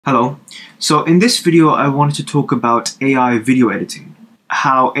Hello. So in this video I wanted to talk about AI video editing.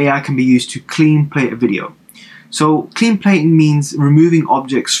 How AI can be used to clean plate a video. So clean plating means removing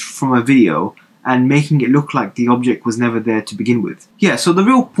objects from a video and making it look like the object was never there to begin with. Yeah, so the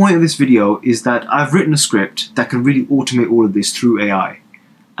real point of this video is that I've written a script that can really automate all of this through AI.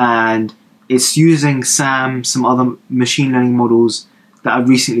 And it's using SAM, some other machine learning models that have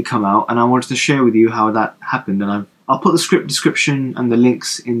recently come out, and I wanted to share with you how that happened. And I'll put the script description and the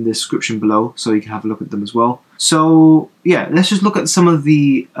links in the description below so you can have a look at them as well. So yeah, let's just look at some of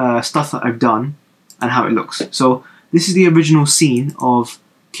the stuff that I've done and how it looks. So this is the original scene of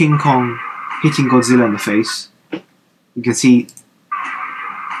King Kong hitting Godzilla in the face. You can see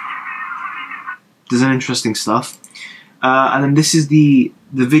there's some interesting stuff. And then this is the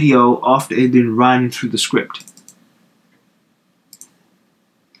video after it had been ran through the script.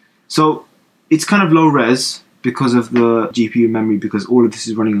 So it's kind of low res because of the GPU memory, because all of this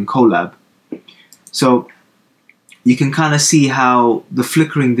is running in Colab. So you can kind of see how the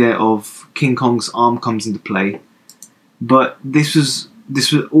flickering there of King Kong's arm comes into play. But this was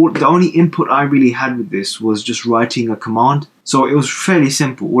all, the only input I really had with this was just writing a command. So it was fairly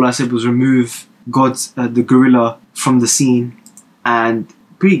simple. All I said was remove the gorilla from the scene, and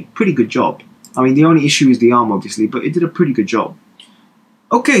pretty good job. I mean, the only issue is the arm, obviously, but it did a pretty good job.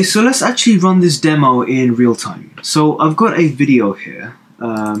 Okay, so let's actually run this demo in real time. So I've got a video here.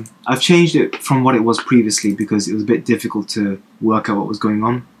 I've changed it from what it was previously because it was a bit difficult to work out what was going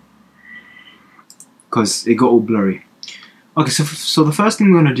on, because it got all blurry. Okay, so the first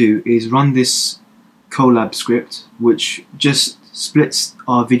thing we're going to do is run this Colab script, which just splits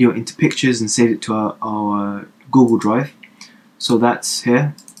our video into pictures and saves it to our Google Drive. So that's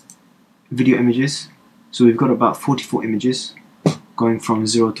here, video images. So we've got about 44 images, going from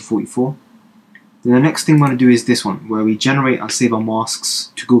 0 to 44. Then the next thing we're going to do is this one, where we generate and save our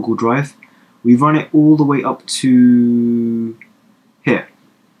masks to Google Drive. We run it all the way up to here.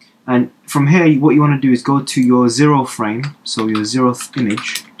 And from here, what you want to do is go to your 0 frame, so your 0th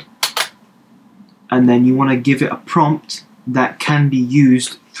image, and then you want to give it a prompt that can be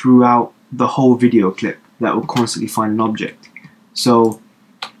used throughout the whole video clip that will constantly find an object. So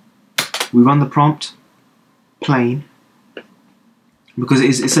we run the prompt, plane, because it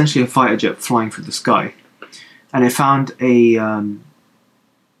is essentially a fighter jet flying through the sky, and it found a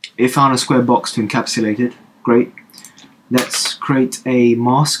square box to encapsulate it. Great. Let's create a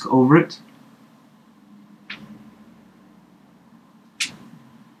mask over it.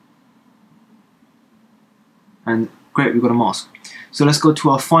 And great, we've got a mask. So let's go to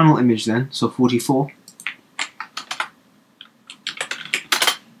our final image then, so 44.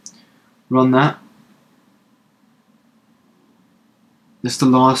 Run that. That's the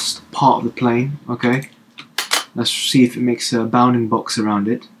last part of the plane, okay. Let's see if it makes a bounding box around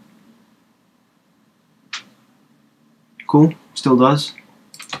it. Cool, still does.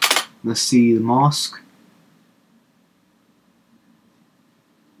 Let's see the mask.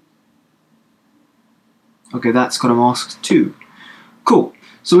 Okay, that's got a mask too. Cool,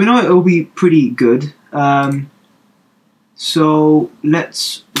 so we know it will be pretty good. So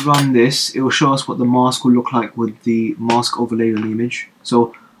let's run this. It will show us what the mask will look like with the mask overlaid on the image.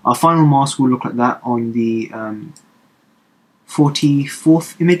 So our final mask will look like that on the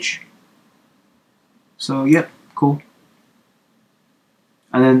 44th image. So yep, cool.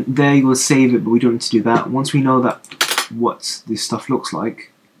 And then there you will save it, but we don't need to do that. Once we know that what this stuff looks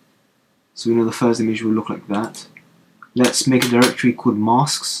like, so we know the first image will look like that, let's make a directory called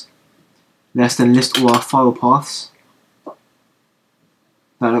masks. Let's then list all our file paths.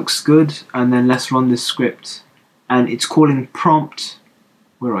 That looks good, and then let's run this script, and it's calling prompt.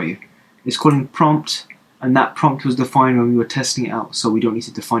 Where are you? It's calling prompt, and that prompt was defined when we were testing it out, so we don't need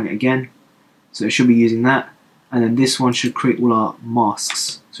to define it again. So it should be using that, and then this one should create all our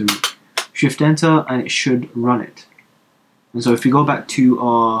masks. So shift enter, and it should run it. And so if we go back to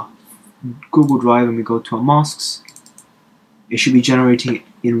our Google Drive and we go to our masks, it should be generating it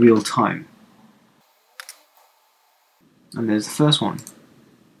in real time. And there's the first one.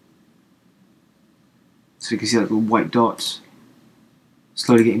 So you can see that little white dots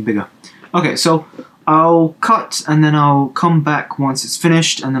slowly getting bigger. Okay, so I'll cut and then I'll come back once it's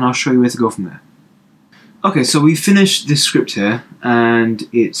finished, and then I'll show you where to go from there. Okay, so we finished this script here, and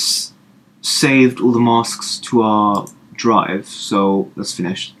it's saved all the masks to our drive, so that's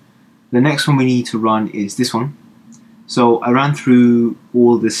finished. The next one we need to run is this one. So I ran through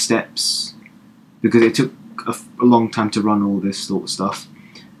all the steps because it took a long time to run all this sort of stuff,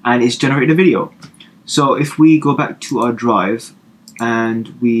 and it's generated a video. So if we go back to our drive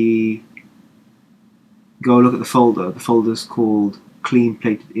and we go look at the folder's called clean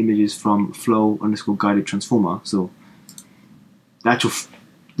plated images from flow_guided transformer. So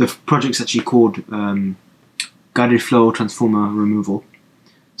the project's actually called guided flow transformer removal.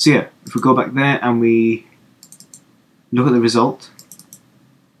 So yeah, if we go back there and we look at the result,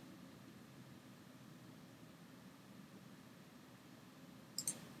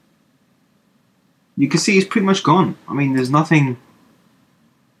 you can see it's pretty much gone. I mean, there's nothing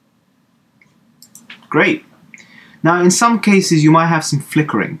great. Now, in some cases, you might have some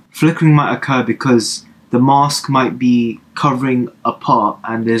flickering. Flickering might occur because the mask might be covering a part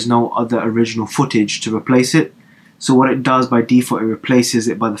and there's no other original footage to replace it. So what it does by default, it replaces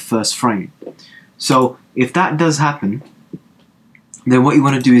it by the first frame. So if that does happen, then what you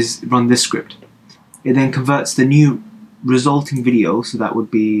want to do is run this script. It then converts the new resulting video, so that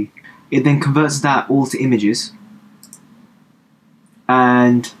would be, it then converts that all to images,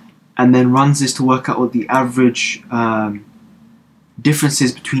 and then runs this to work out what the average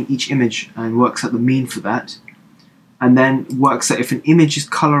differences between each image and works out the mean for that, and then works out if an image's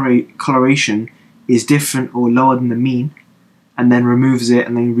coloration is different or lower than the mean, and then removes it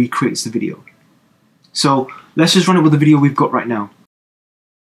and then recreates the video. So let's just run it with the video we've got right now.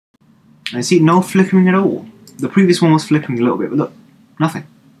 And see, no flickering at all. The previous one was flickering a little bit, but look, nothing.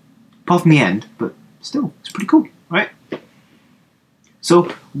 Apart from the end, but still, it's pretty cool, right?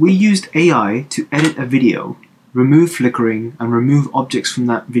 So we used AI to edit a video, remove flickering, and remove objects from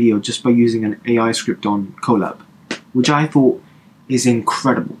that video just by using an AI script on Colab, which I thought is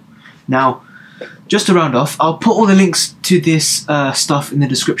incredible. Now, just to round off, I'll put all the links to this stuff in the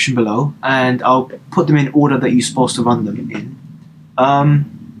description below, and I'll put them in order that you're supposed to run them in.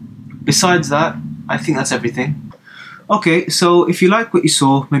 Besides that, I think that's everything. Okay, so if you like what you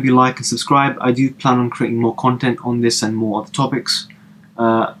saw, maybe like and subscribe. I do plan on creating more content on this and more other topics.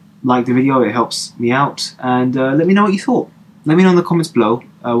 Like the video, it helps me out, and let me know what you thought. Let me know in the comments below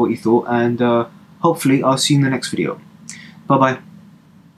what you thought, and hopefully I'll see you in the next video. Bye bye.